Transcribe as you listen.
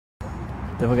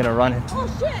Then we're gonna run it. Oh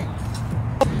shit!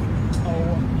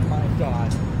 Oh my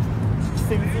god.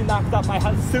 Susie knocked out my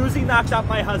husband. Susie knocked out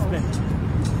my husband.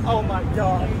 Oh my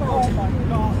god. Oh my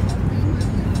god.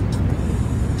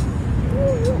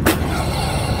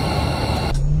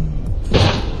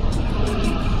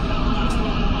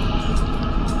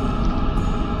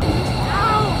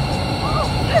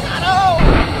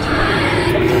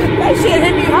 That shit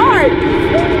hit me hard.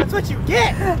 That's what you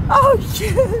get. Oh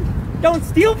shit. Don't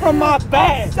steal from my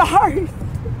bag. Sorry.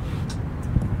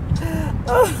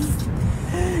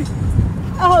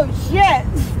 Oh shit.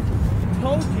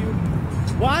 Told you.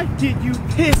 Why did you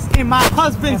piss in my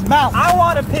husband's mouth? I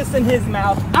want to piss in his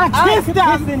mouth. I kissed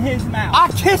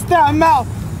that mouth.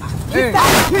 Kiss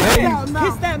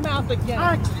That mouth again.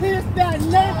 I kissed that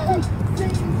nasty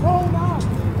thing. Hold on.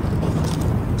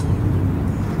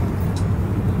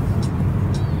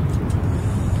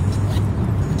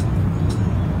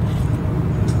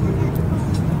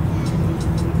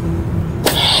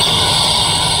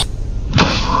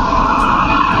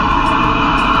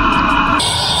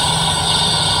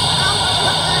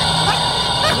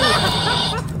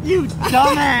 You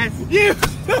dumbass! You!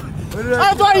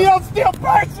 I thought you don't steal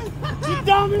purses! You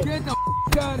dummy! Get the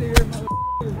out of here, mother.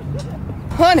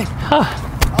 Honey!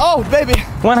 Oh, baby!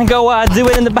 Wanna go do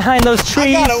it in the behind those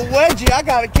trees? I got a wedgie. I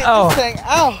gotta get this thing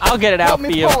out. I'll get it out for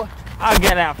you. Pull. I'll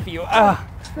get it out for you.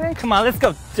 Come on, let's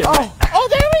go do it. Oh,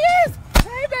 there he is!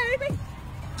 Hey, baby!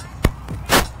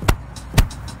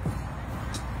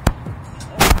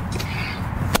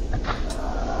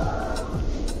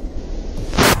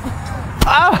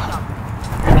 Oh,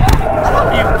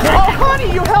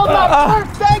 honey, you held my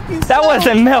purse. Thank you. that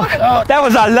wasn't milk. That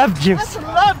was our love juice. That's some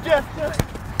love, Jessica.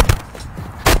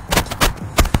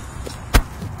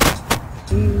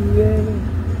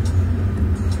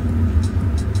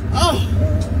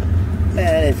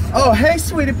 Oh, hey,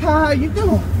 sweetie pie, how you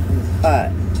doing? Hot.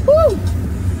 Woo!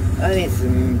 I need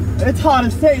some. It's hot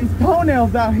as Satan's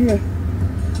toenails out here.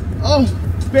 Oh,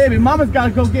 baby, mama's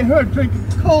gotta go get her a drink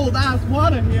of cold ice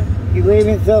water here. You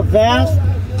leaving so fast?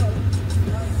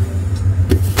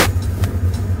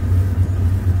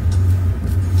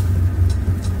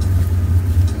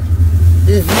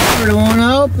 This door won't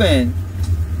open.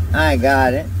 I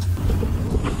got it.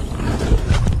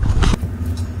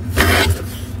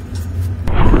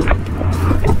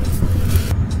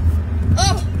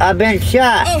 I've been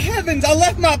shot. Oh heavens, I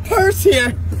left my purse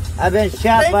here. I've been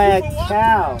shot Thank by you a for watching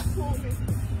cow. this for me.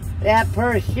 That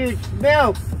purse shoots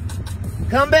milk.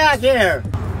 Come back here.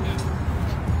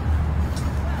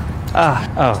 Okay.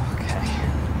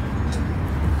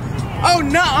 Oh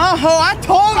no, I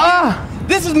told you.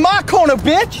 This is my corner,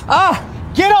 bitch.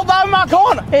 Get up out of my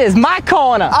corner. It is my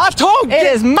corner. I told you. It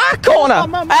is my corner.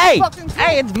 Hey,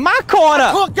 hey, it's my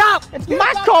corner. Look out. It's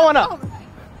my corner.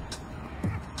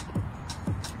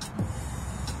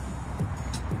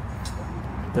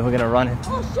 Then we're gonna run it.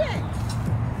 Oh shit.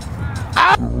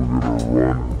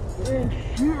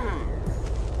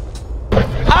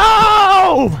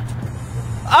 Oh!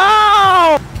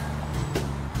 Oh!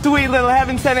 Sweet little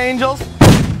heaven sent angels.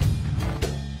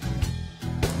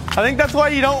 I think that's why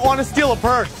you don't want to steal a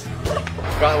purse.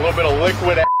 Got a little bit of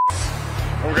liquid ass.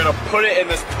 We're gonna put it in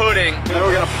this pudding, and then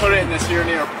we're gonna put it in this here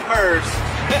near purse.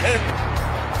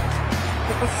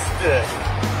 What's this?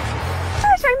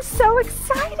 Gosh, I'm so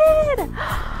excited!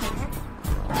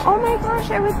 Oh my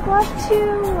gosh, I would love to.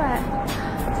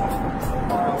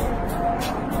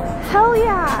 Hell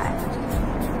yeah!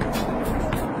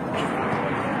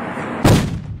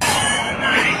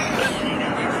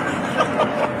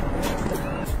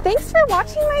 Thanks for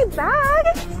watching my bag.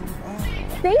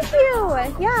 Thank you.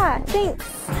 Yeah, thanks.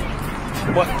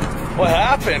 What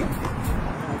happened?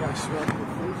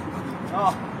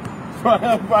 Oh,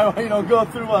 probably why you don't go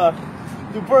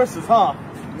through purses, huh?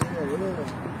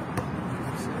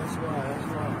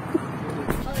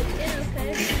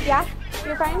 Yeah,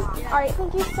 you're fine? All right,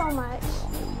 thank you so much.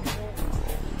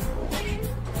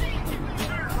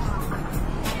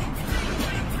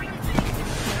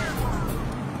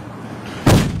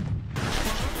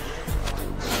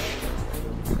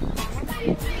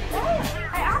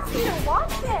 I asked you to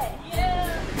watch it.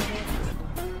 Yeah.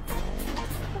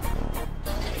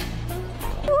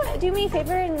 Do me a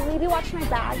favor and maybe watch my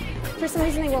bag. For some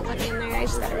reason, they won't let me in there. I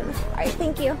just got it. All right,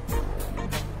 thank you.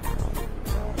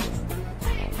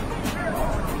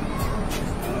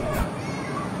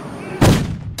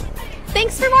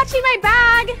 Thanks for watching my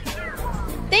bag.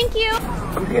 Thank you.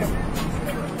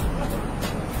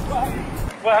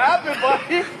 What happened,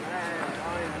 buddy?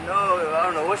 I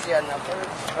don't know what she had in that purse.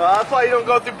 That's why you don't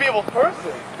go through people's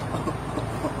purses.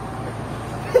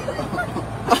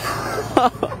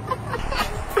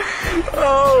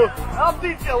 Oh, I'll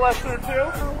teach you a lesson or two.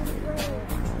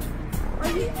 Are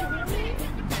you kidding me?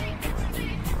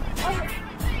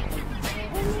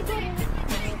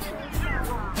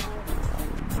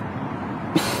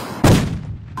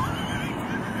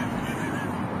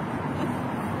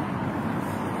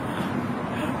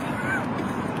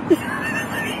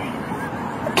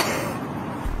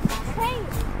 Hey,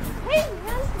 man,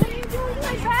 what are you doing to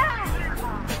my bag?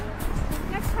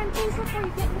 Next time, think before you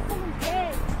get into someone's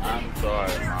bed. I'm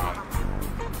sorry, Mom.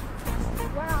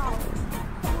 Wow.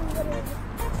 Someone literally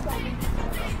just shot me.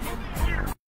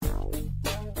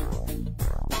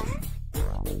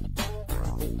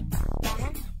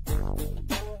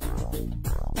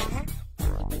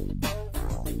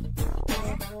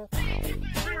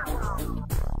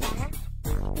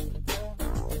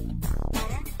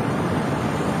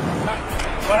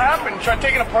 What happened? You tried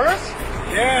taking a purse?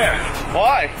 Yeah.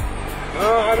 Why?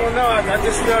 I don't know. I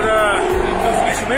just got